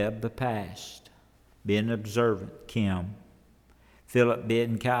 Deb, the past. Being observant. Kim. Philip,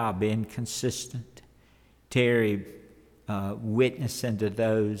 being Kyle, being consistent. Terry, witnessing to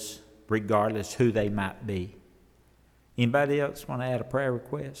those regardless who they might be. Anybody else want to add a prayer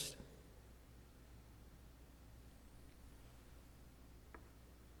request?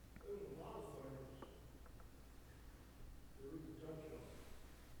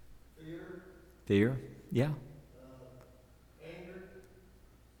 Fear? Yeah. Anger,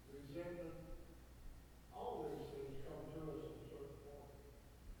 resentment, all these things come to us at a certain point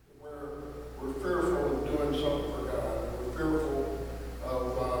where we're fearful of doing something for God. We're fearful of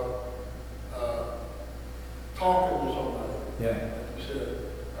talking to somebody. Yeah. Like you said.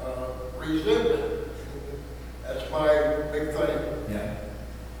 Resentment, that's my big thing. Yeah.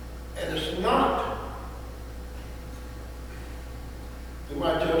 And it's not through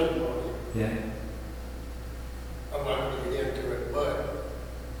my testimony. Yeah. I'm not going to get into it, but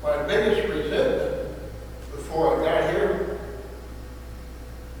my biggest resentment before I got here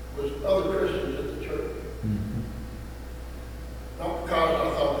was other Christians at the church. Mm-hmm. Not because I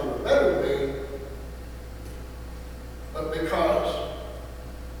thought they were better than me, but because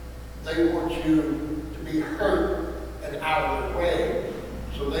they want you to be hurt and out of their way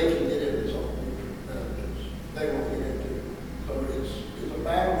so they can get into something that they won't get into. So it's a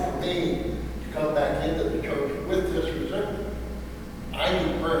battle for me to come back into the church with this resentment. I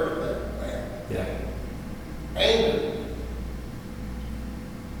need prayer for that, man. Yeah. Anger.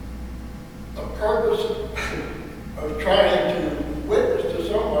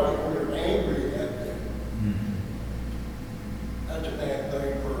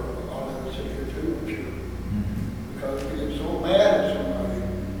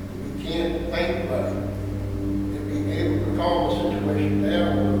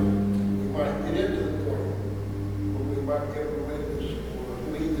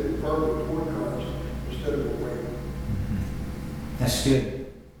 further toward Christ instead of away. That's good.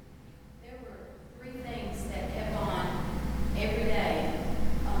 There were three things that kept on every day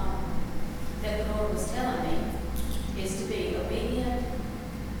that the Lord was telling me is to be obedient,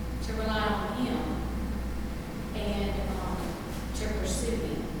 to rely on Him, and to pursue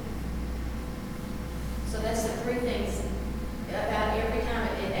Him. So that's the three things about every time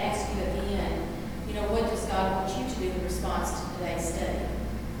it asks you at the end, you know, what does God want you to do in response to today's study?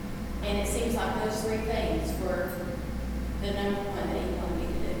 And it seems like those three things were the number one that He wanted me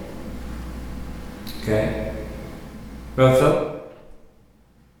to do. Okay. Brother Philip?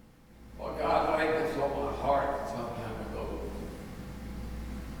 Well, God laid this on my heart some time ago.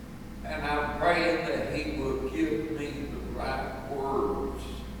 And I'm praying that He will give me the right words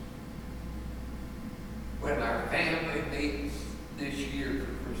when our family meets this year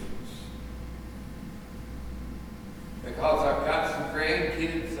for Christmas. Because I've got some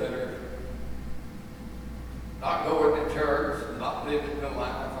grandkids that are not going to church, not living the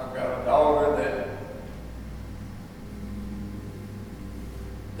life. I've got a daughter that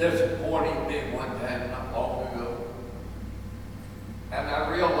disappointed me one time not long ago. And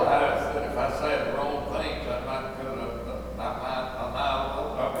I realized that if I say the wrong things, I might put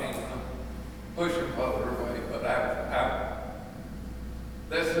pushing further away. But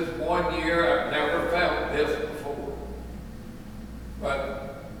this is one year I've never felt this before.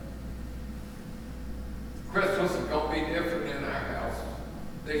 But Christmas is going to be different in our house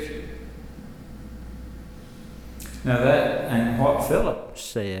this year. Now that, and what Philip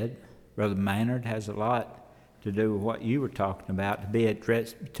said, Brother Maynard, has a lot to do with what you were talking about,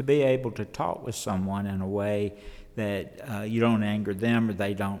 to be able to talk with someone in a way that you don't anger them or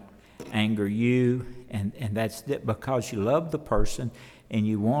they don't anger you, and that's because you love the person and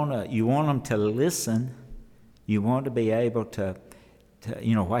you want them to listen. You want to be able to,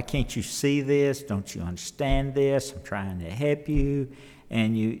 you know, why can't you see this? Don't you understand this? I'm trying to help you,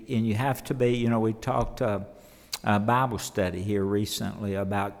 and you have to be. You know, we talked a Bible study here recently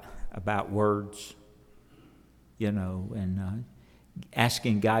about words. You know, and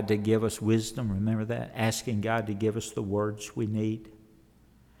asking God to give us wisdom. Remember that? Asking God to give us the words we need.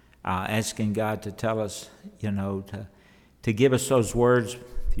 Asking God to tell us, you know, to give us those words,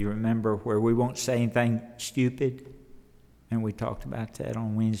 if you remember, where we won't say anything stupid. And we talked about that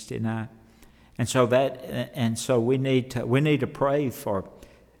on Wednesday night. And so we need to pray for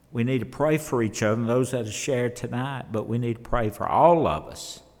each other, those that are shared tonight, but we need to pray for all of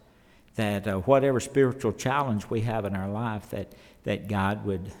us, that whatever spiritual challenge we have in our life, that God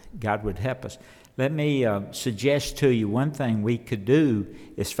would help us. Let me suggest to you one thing we could do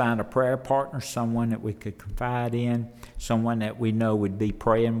is find a prayer partner, someone that we could confide in, someone that we know would be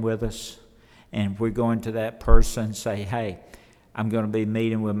praying with us. And if we're going to that person, say, hey, I'm going to be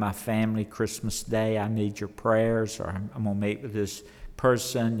meeting with my family Christmas Day. I need your prayers, or I'm going to meet with this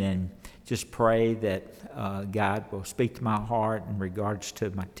person, and just pray that God will speak to my heart in regards to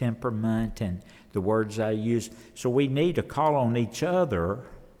my temperament and the words I use. So we need to call on each other.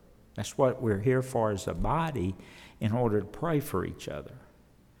 That's what we're here for as a body, in order to pray for each other.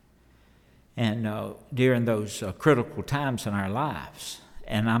 And during those critical times in our lives.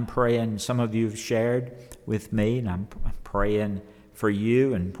 And I'm praying, some of you have shared with me, and I'm praying for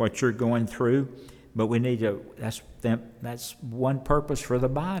you and what you're going through. But we need to, that's one purpose for the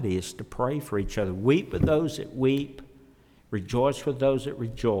body, is to pray for each other. Weep with those that weep, rejoice with those that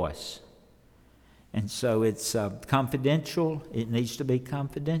rejoice. And so it's confidential. It needs to be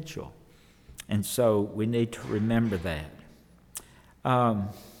confidential. And so we need to remember that.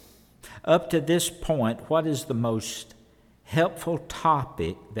 Up to this point, what is the most helpful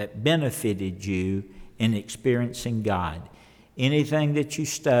topic that benefited you in experiencing God? Anything that you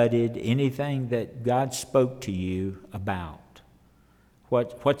studied, anything that God spoke to you about?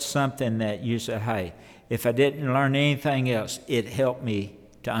 What's something that you said, hey, if I didn't learn anything else, it helped me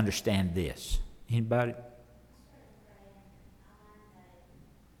to understand this? Anybody?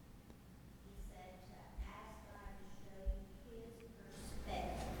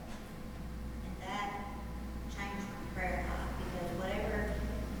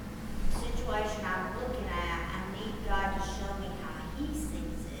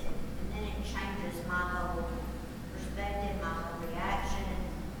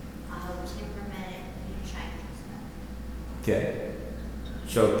 Okay.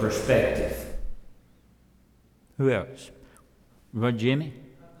 So perspective. Who else? Brother Jimmy?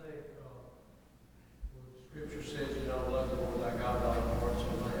 I think Scripture says you don't love the Lord thy God with all your heart,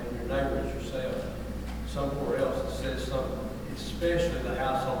 soul, and your neighbor as yourself. Somewhere else it says something, especially the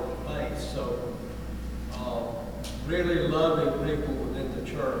household of faith. So really loving people within the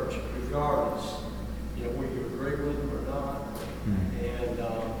church church, regardless, whether you agree with them or not. And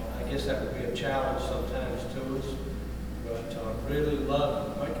I guess that would be a challenge sometimes to us. But really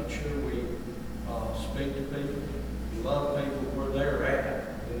love making sure we speak to people, love people where they're at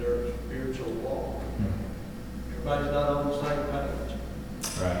in their spiritual walk. Everybody's not on the same page.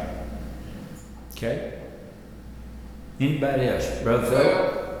 Right. Okay. Anybody else? Brother Phil?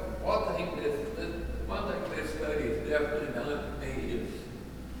 Well, one thing this study has definitely done to me is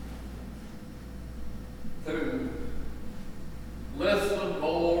to listen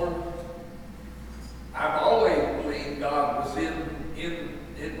more. I've always believed God was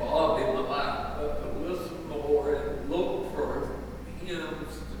involved in my life, but to listen more and look for Him to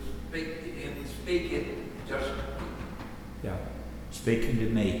speak it just to me. Yeah. Speaking to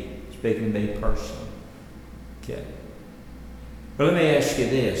me personally. Okay. But let me ask you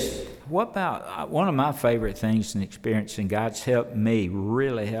this. What about, one of my favorite things in experiencing God's helped me,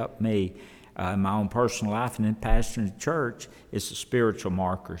 really helped me in my own personal life and in pastoring the church, is the spiritual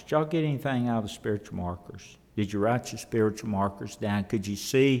markers. Did y'all get anything out of the spiritual markers? Did you write your spiritual markers down? Could you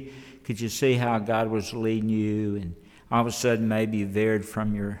see how God was leading you, and all of a sudden maybe you veered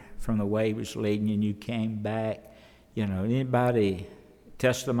from the way He was leading you and you came back? Anybody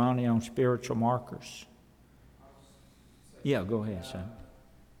testimony on spiritual markers? Yeah, go ahead, son.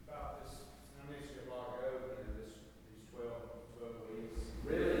 About this, I mentioned a while ago, these 12 weeks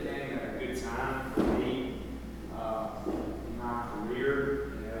really came at a good time for me in my career.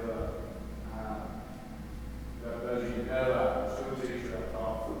 Those of you know, I'm a school teacher. I've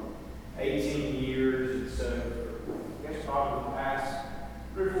taught for 18 years, and so I guess probably the past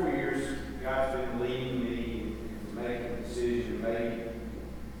 3 or 4 years, God's been leading me to make a decision, maybe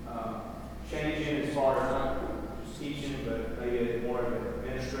changing as far as not just teaching, but maybe more of an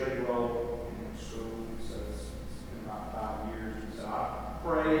administrative role in the school. So it's been about 5 years. And so I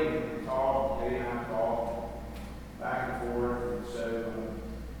prayed and talked, Katie and I talked back and forth. And so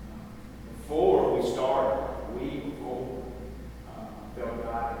before we started, a week before, I felt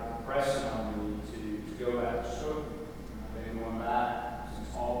God pressing on me to go back to school. I've been going back since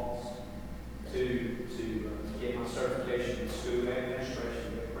August to get my certification in school administration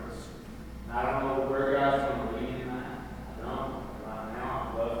at Princeton. And I don't know where God's going to lead in that. I don't. Right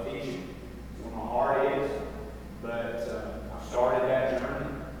now, I love teaching. It's where my heart is. But I started that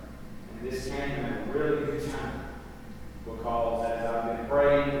journey, and this came at a really good time, because as I've been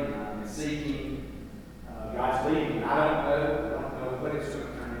praying and I've been seeking God's leading, I don't know what it's going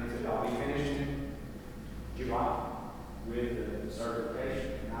to turn into. I'll be finished in July with the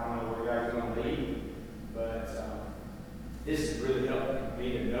certification, and I don't know where God's going to lead, but this has really helped me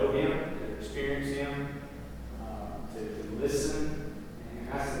to know Him, to experience Him, to listen. And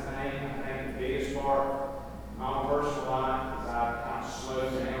that's the thing, I think the biggest part in my own personal life is I've kind of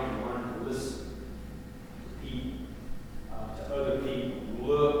slowed down and learned to listen to people, to other people,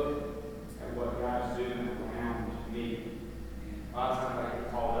 look at what God's doing around me. And a lot of times I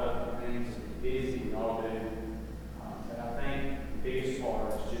get caught up in things and busy, we all do. But I think the biggest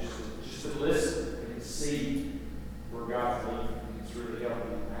part is just to listen and see where God's leading. It's really helped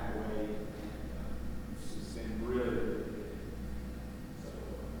me in that way. It's been really, really good. So,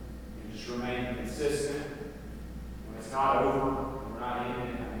 just remain consistent. When it's not over, we're not in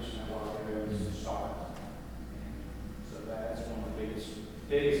it, I just know what there is to start. So that's one of the biggest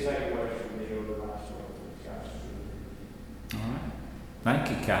takeaways for me over the last 12 weeks. God's really All right. Thank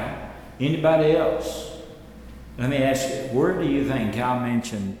you, Kyle. Anybody else? Let me ask you, where do you think Kyle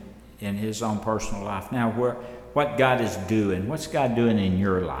mentioned in his own personal life now what God is doing? What's God doing in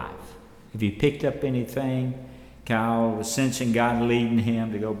your life? Have you picked up anything? Kyle was sensing God leading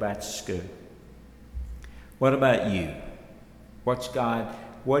him to go back to school. What about you?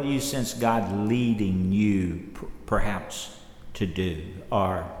 What do you sense God leading you perhaps to do?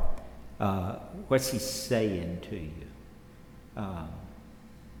 Or what's He saying to you?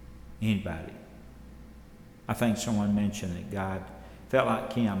 Anybody? I think someone mentioned that God felt like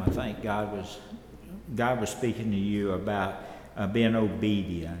Kim. I think God was speaking to you about being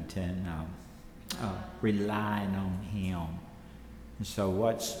obedient and relying on Him. And so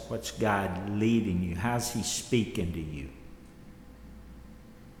what's God leading you? How's He speaking to you?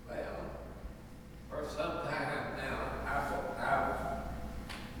 Well, for some time now,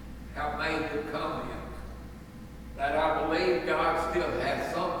 I've made the comment that I believe God still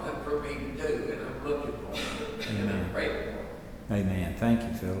has something for me to do, and I'm looking for it, and I'm praying for it. Amen. Thank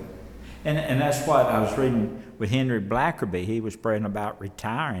you, Philip. And that's what I was reading with Henry Blackerby. He was praying about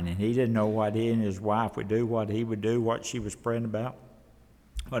retiring, and he didn't know what he and his wife would do, what he would do, what she was praying about,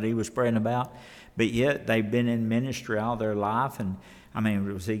 what he was praying about. But yet they've been in ministry all their life, and I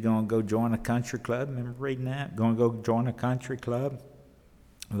mean, was he going to go join a country club? Remember reading that? Going to go join a country club?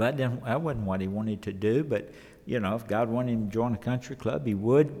 Well, that wasn't what he wanted to do, but, if God wanted him to join a country club, he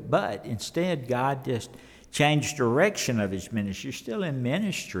would. But instead, God just changed direction of his ministry. Still in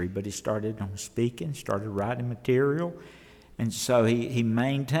ministry, but he started on speaking, started writing material. And so he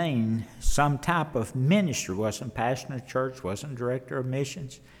maintained some type of ministry. Wasn't pastor of church, wasn't director of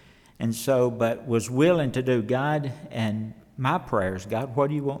missions. And so, but was willing to do God, and my prayers, God, what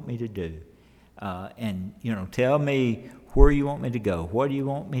do you want me to do? And tell me where you want me to go. What do you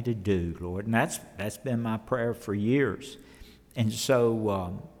want me to do, Lord? And that's been my prayer for years. And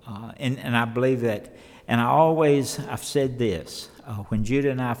so, and I believe that, and I've said this, when Judah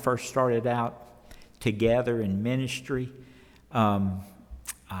and I first started out together in ministry,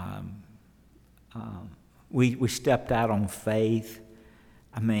 we stepped out on faith.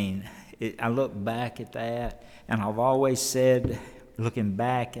 I mean, I look back at that, and I've always said, looking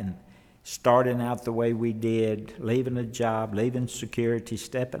back and starting out the way we did, leaving a job, leaving security,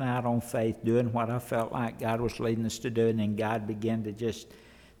 stepping out on faith, doing what I felt like God was leading us to do, and then God began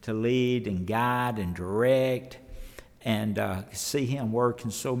to lead and guide and direct, and see Him work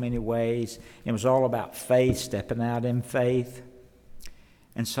in so many ways. It was all about faith, stepping out in faith.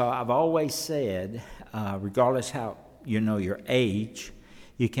 And so I've always said, regardless how your age,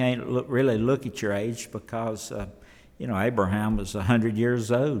 you can't really look at your age, because Abraham was 100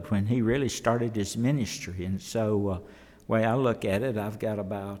 years old when he really started his ministry. And so the way I look at it, I've got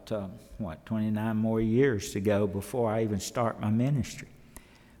about 29 more years to go before I even start my ministry.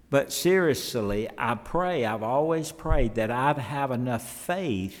 But seriously, I've always prayed that I'd have enough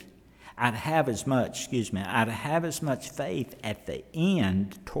faith, I'd have as much faith at the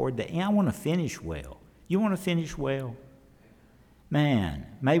end, toward the end. I want to finish well. You want to finish well? Man,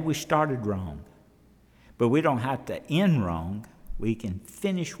 maybe we started wrong, but we don't have to end wrong. We can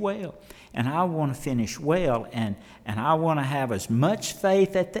finish well. And I want to finish well, and I want to have as much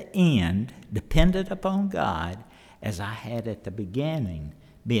faith at the end, dependent upon God, as I had at the beginning,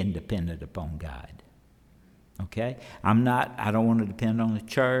 being dependent upon God. Okay? I don't want to depend on the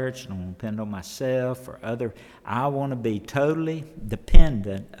church. I don't want to depend on myself or other. I want to be totally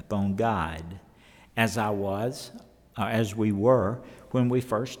dependent upon God, as I was, as we were when we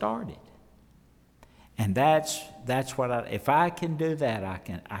first started. And that's what if I can do that,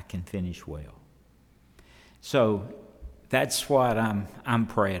 I can finish well. So that's what I'm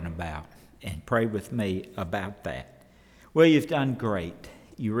praying about, and pray with me about that. Well, you've done great.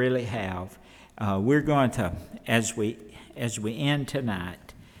 You really have. We're going to, as we end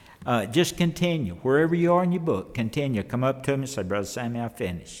tonight, just continue. Wherever you are in your book, continue. Come up to me and say, Brother Sammy, I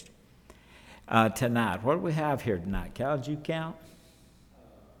finished. Tonight, what do we have here tonight? Cal, did you count?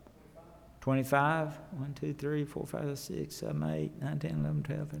 25? 1, 2, 3, 4, 5, 6, 7, 8, 9, 10, 11,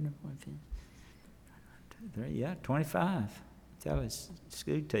 12, 13, 14, 15. 1, 2, 3, yeah, 25. Tell his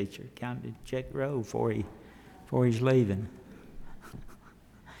school teacher, counted check roll before he's leaving.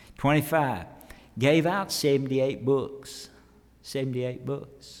 25. Gave out 78 books. 78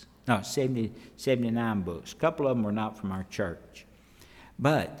 books. No, 79 books. A couple of them were not from our church.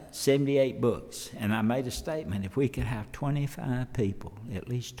 But 78 books. And I made a statement, if we could have 25 people, at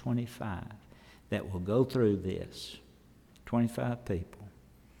least 25, that will go through this, 25 people,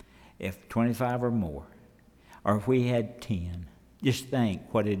 if 25 or more, or if we had 10, just think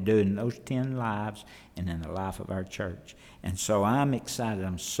what it'd do in those 10 lives and in the life of our church. And so I'm excited.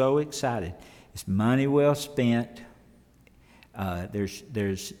 I'm so excited. It's money well spent.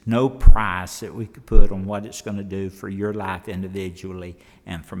 There's no price that we could put on what it's going to do for your life individually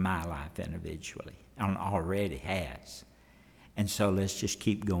and for my life individually. And already has. And so let's just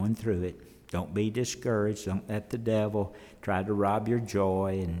keep going through it. Don't be discouraged. Don't let the devil try to rob your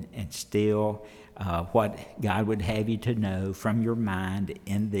joy and steal what God would have you to know from your mind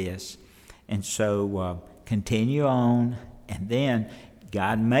in this. And so continue on. And then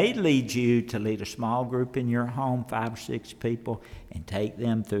God may lead you to lead a small group in your home, 5 or 6 people, and take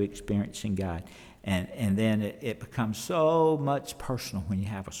them through experiencing God. And then it becomes so much personal when you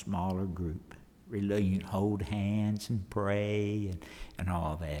have a smaller group. Really, you can hold hands and pray and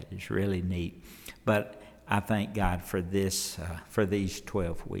all that. It's really neat. But I thank God for this, for these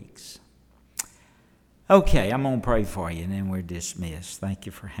 12 weeks. Okay, I'm going to pray for you, and then we're dismissed. Thank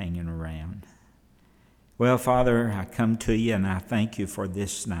you for hanging around. Well, Father, I come to you, and I thank you for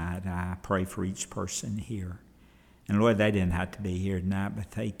this night. I pray for each person here. And Lord, they didn't have to be here tonight,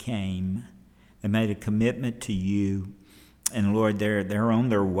 but they came. They made a commitment to you. And Lord, they're on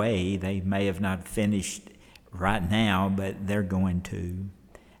their way. They may have not finished right now, but they're going to.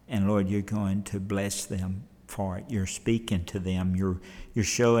 And Lord, you're going to bless them for it. You're speaking to them. You're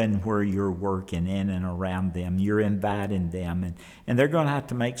showing where you're working in and around them. You're inviting them. And they're going to have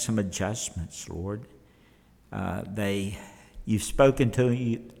to make some adjustments, Lord. You've spoken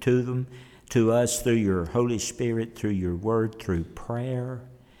to them, to us through your Holy Spirit, through your word, through prayer,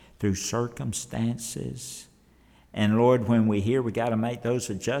 through circumstances. And Lord, when we hear we got to make those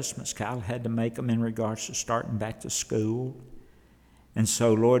adjustments, Kyle had to make them in regards to starting back to school. And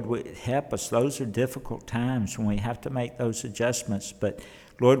so, Lord, help us. Those are difficult times when we have to make those adjustments. But,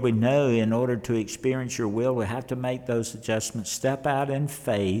 Lord, we know in order to experience your will, we have to make those adjustments. Step out in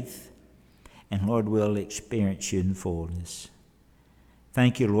faith, and, Lord, we'll experience you in fullness.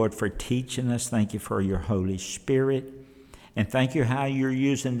 Thank you, Lord, for teaching us. Thank you for your Holy Spirit. And thank you how you're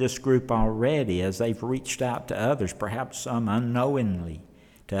using this group already as they've reached out to others, perhaps some unknowingly,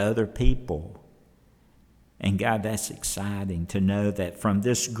 to other people. And God, that's exciting to know that from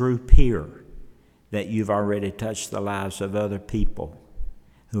this group here, that you've already touched the lives of other people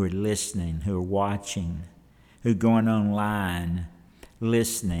who are listening, who are watching, who are going online,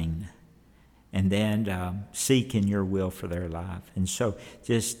 listening, and then seeking your will for their life. And so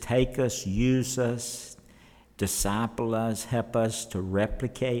just take us, use us, disciple us, help us to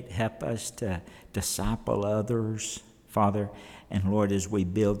replicate, help us to disciple others, Father. And Lord, as we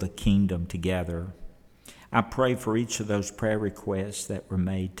build the kingdom together, I pray for each of those prayer requests that were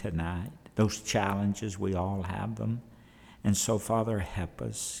made tonight, those challenges, we all have them. And so, Father, help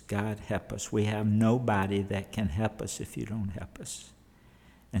us. God, help us. We have nobody that can help us if you don't help us.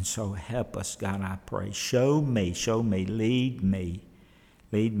 And so help us, God, I pray. Show me, lead me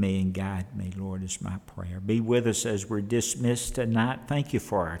and guide me, Lord, is my prayer. Be with us as we're dismissed tonight. Thank you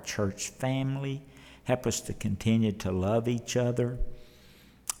for our church family. Help us to continue to love each other,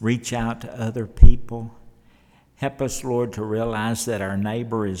 reach out to other people. Help us, Lord, to realize that our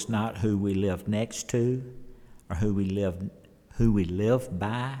neighbor is not who we live next to or who we live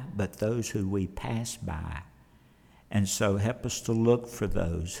by, but those who we pass by. And so help us to look for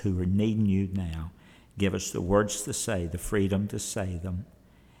those who are needing you now. Give us the words to say, the freedom to say them.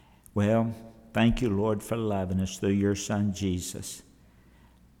 Well, thank you, Lord, for loving us through your Son, Jesus.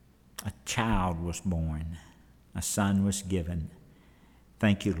 A child was born. A son was given.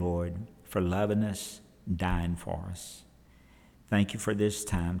 Thank you, Lord, for loving us, dying for us. Thank you for this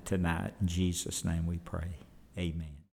time tonight. In Jesus' name we pray. Amen.